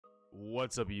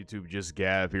What's up, YouTube?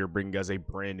 JustGav here, bringing you guys a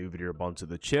brand new video onto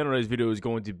the channel. This video is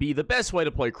going to be the best way to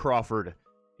play Crawford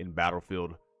in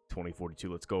Battlefield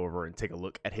 2042. Let's go over and take a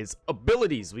look at his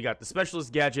abilities. We got the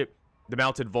Specialist Gadget, the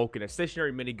Mounted Vulcan, a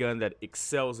stationary minigun that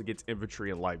excels against infantry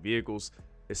and light vehicles.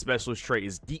 His Specialist trait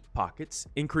is Deep Pockets,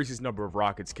 increases number of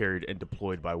rockets carried and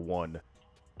deployed by one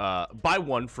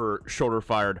for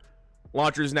shoulder-fired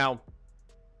launchers. Now,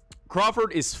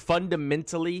 Crawford is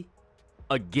fundamentally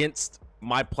against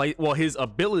my play. Well, his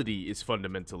ability is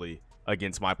fundamentally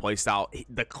against my play style.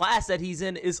 The class that he's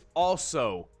in is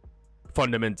also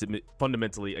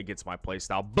fundamentally against my play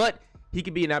style, but he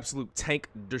can be an absolute tank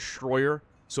destroyer.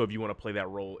 So if you want to play that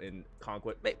role in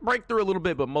Conquest, break through a little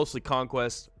bit, but mostly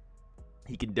Conquest,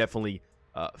 he can definitely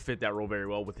fit that role very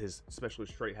well with his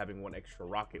Specialist trait having one extra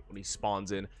rocket when he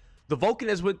spawns in. The Vulcan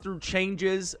has went through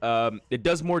changes. It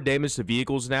does more damage to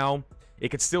vehicles now. It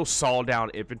can still saw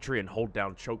down infantry and hold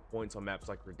down choke points on maps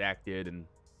like Redacted and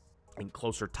in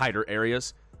closer, tighter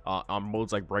areas. On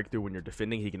modes like Breakthrough, when you're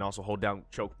defending, he can also hold down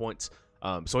choke points.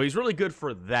 So he's really good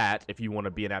for that if you want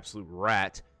to be an absolute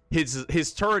rat.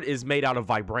 His turret is made out of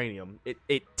vibranium.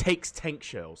 It takes tank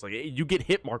shells. Like, you get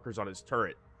hit markers on his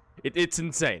turret. It's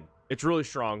insane. It's really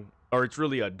strong, or it's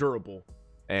really durable,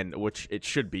 and which it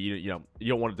should be. You know, you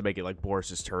don't want it to make it like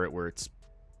Boris's turret, where it's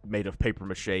made of paper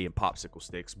mache and popsicle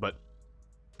sticks. But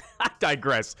I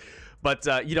digress. But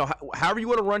you know, however you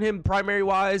want to run him primary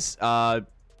wise, I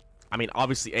mean,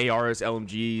 obviously ARs,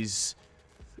 LMGs,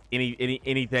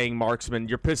 anything marksman.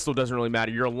 Your pistol doesn't really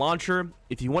matter. Your launcher,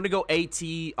 if you want to go AT,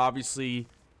 obviously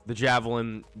the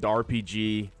javelin, the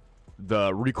RPG,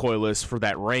 the recoilless for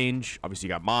that range. Obviously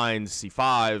you got mines,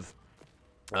 C5,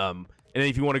 and then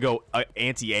if you want to go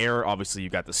anti-air, obviously you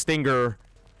got the Stinger.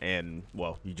 And,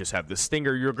 well, you just have the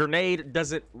Stinger. Your grenade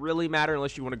doesn't really matter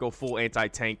unless you want to go full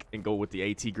anti-tank and go with the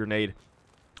AT grenade.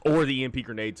 Or the EMP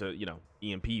grenade to, you know,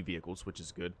 EMP vehicles, which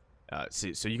is good.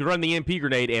 So you can run the EMP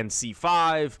grenade and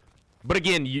C5. But,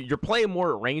 again, you're playing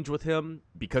more at range with him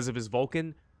because of his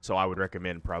Vulcan. So I would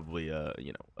recommend probably,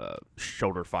 you know,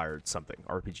 shoulder-fired something.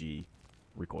 RPG,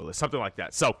 recoilless, something like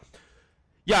that. So,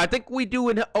 yeah, I think we do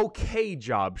an okay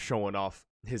job showing off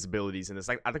his abilities in this.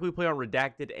 I think we play on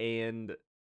Redacted and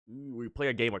we play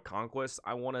a game of Conquest,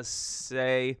 I want to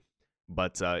say.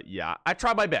 But yeah, I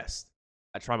try my best.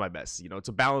 You know, it's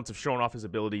a balance of showing off his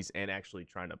abilities and actually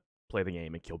trying to play the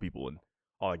game and kill people and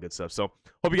all that good stuff. So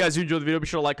hope you guys enjoyed the video. Be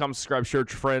sure to like, comment, subscribe, share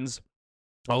with your friends.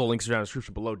 All the links are down in the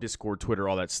description below. Discord, Twitter,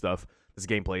 all that stuff. This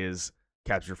gameplay is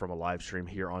captured from a live stream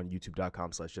here on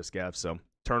youtube.com/JustGav. So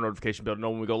turn on notification bell to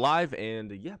know when we go live.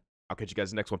 And yeah, I'll catch you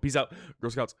guys in the next one. Peace out, Girl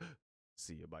Scouts.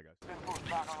 See you. Bye, guys.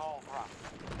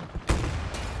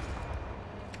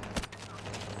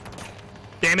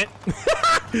 Damn it.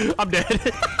 I'm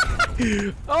dead.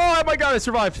 Oh my god, I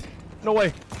survived. No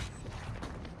way.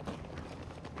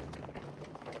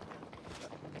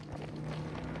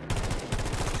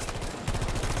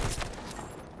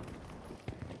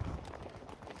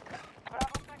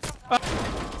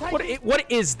 What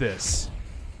is this?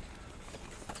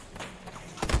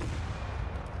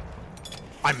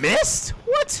 I missed?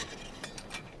 What?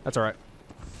 That's alright.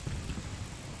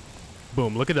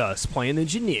 Boom, look at us playing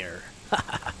engineer.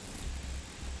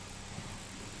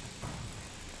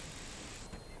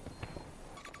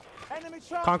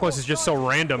 Conquest is just so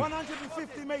random.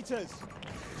 150 meters.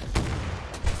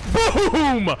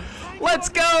 Boom! Let's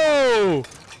go!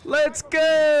 Let's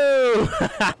go!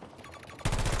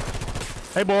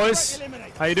 Hey boys,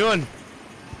 how you doing?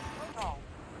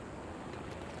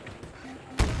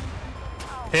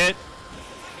 Hit.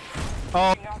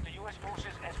 Oh.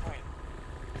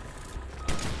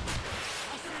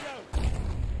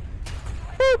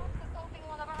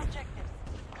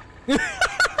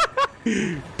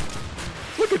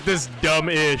 Look at this dumb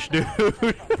ish, dude.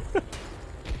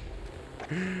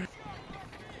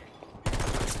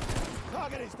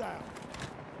 Target is down.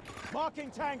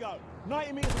 Marking Tango.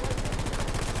 90 meters away.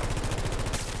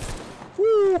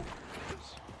 Woo.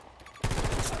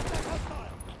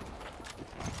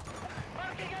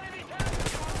 Marking enemy Tango.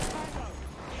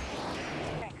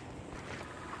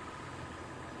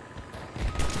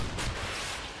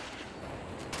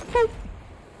 Boop.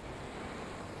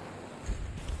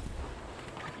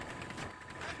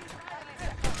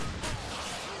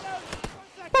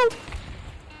 Boop.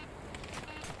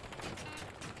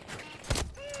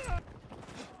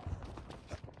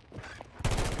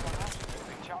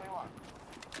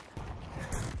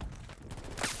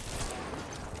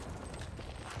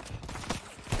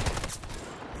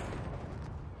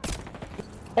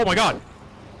 Oh my god.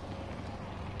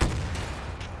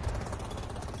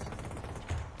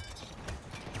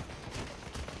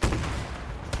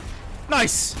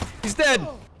 Nice. He's dead.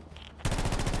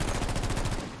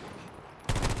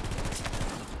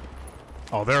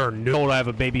 Oh, there are no. I have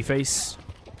a baby face.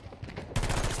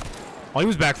 Oh, he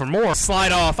was back for more.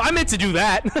 Slide off. I meant to do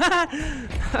that.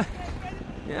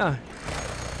 Yeah.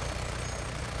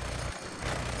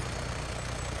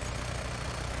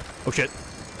 Oh shit.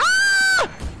 Ah!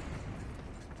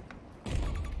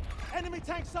 Enemy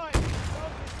tank sight.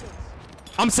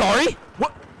 I'm sorry.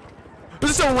 What?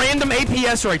 This is a random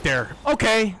APS right there.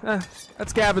 Okay,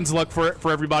 that's Gavin's luck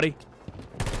for everybody.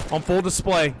 On full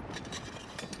display.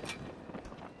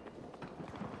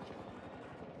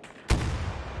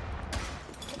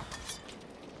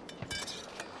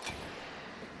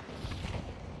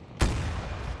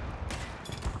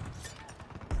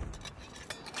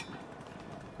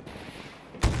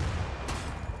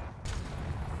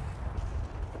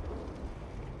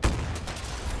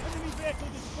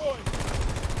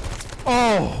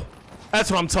 Oh,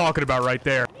 that's what I'm talking about right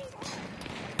there.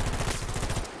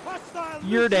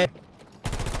 You're dead.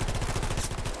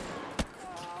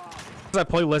 I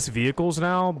play less vehicles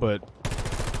now, but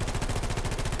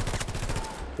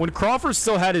when Crawford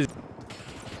still had his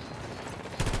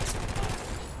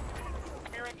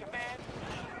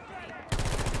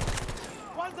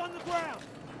One's on the ground.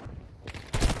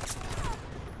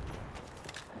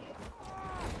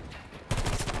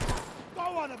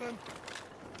 Got one of them.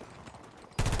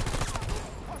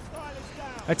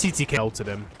 that TTK ulted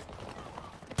him.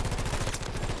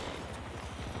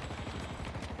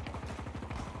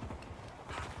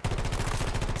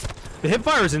 The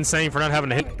hipfire is insane for not having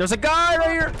to hit. There's a guy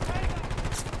right here.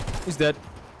 He's dead.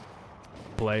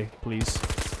 Play, please.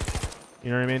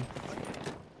 You know what I mean?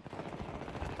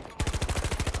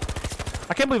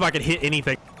 I can't believe I can hit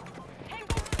anything.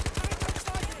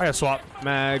 I gotta swap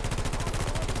mag.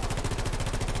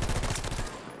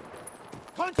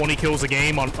 20 kills a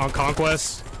game on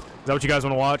Conquest. Is that what you guys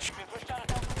want to watch?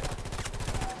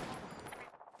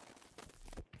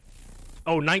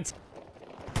 Oh, 19.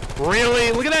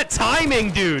 Really? Look at that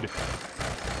timing, dude.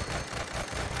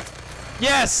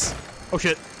 Yes. Oh,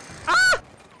 shit. Ah!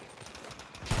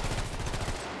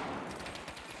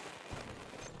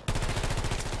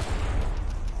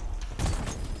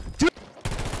 Dude.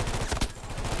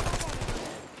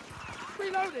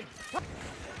 Reloading.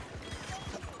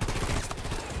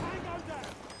 Tango down.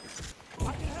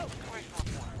 I can help. Reloading.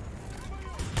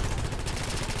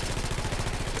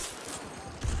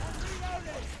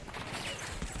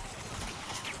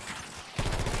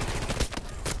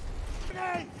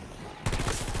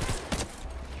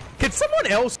 Can someone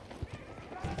else?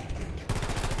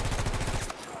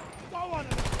 Go on.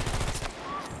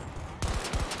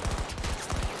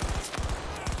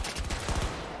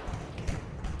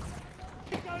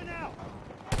 Go now.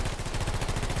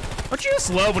 Don't you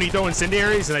just love when you throw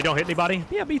incendiaries and they don't hit anybody?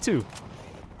 Yeah, me too.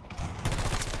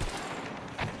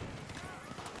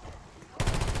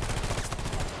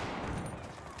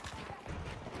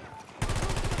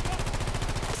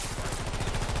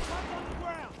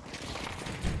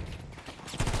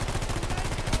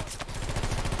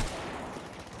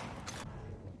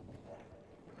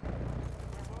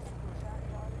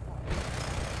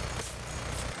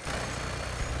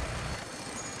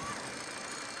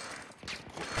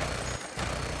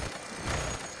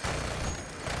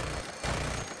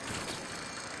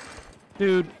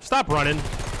 Dude, stop running.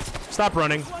 Stop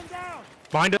running.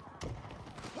 Behind us.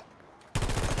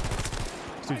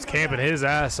 This dude's camping his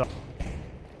ass up.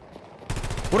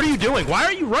 What are you doing? Why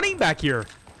are you running back here?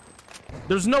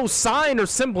 There's no sign or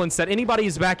semblance that anybody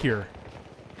is back here.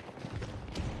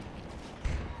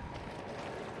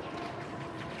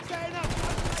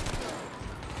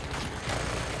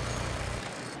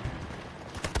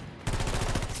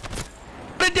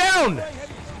 Put it down!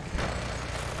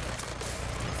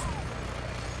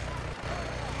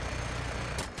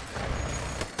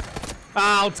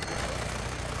 Out.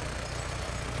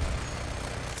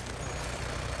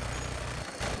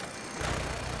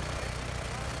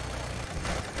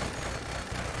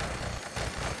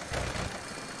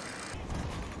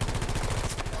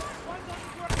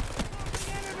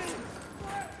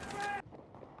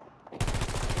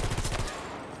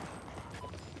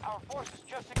 Our forces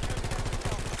just secured the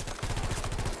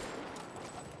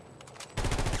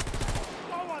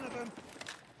Go one of them.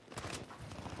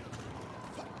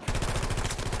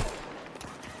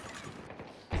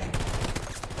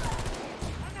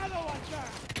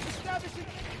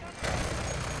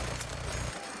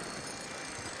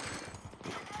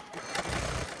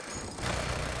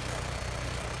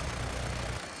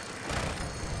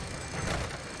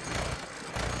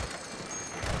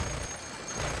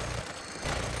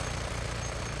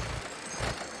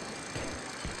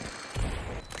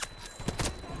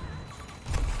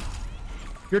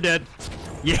 You're dead.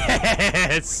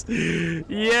 Yes!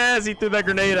 Yes, he threw that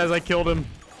grenade as I killed him.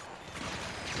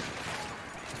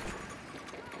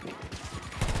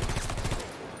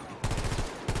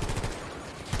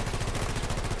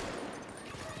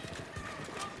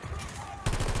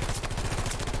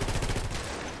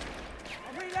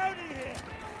 I'm reloading here.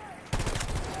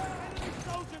 Enemy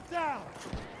soldier down.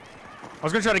 I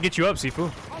was gonna try to get you up,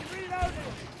 Sifu. I'm reloading.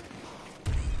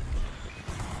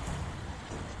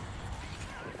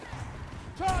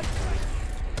 Charge.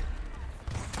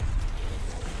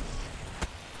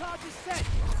 Charge is set.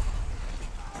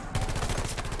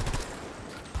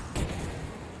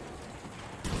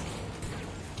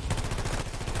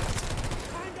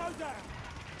 Tango down.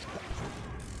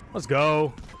 Let's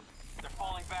go. They're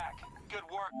falling back. Good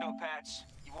work, no patch.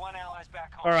 You won allies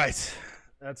back home. All right,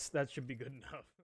 that should be good enough.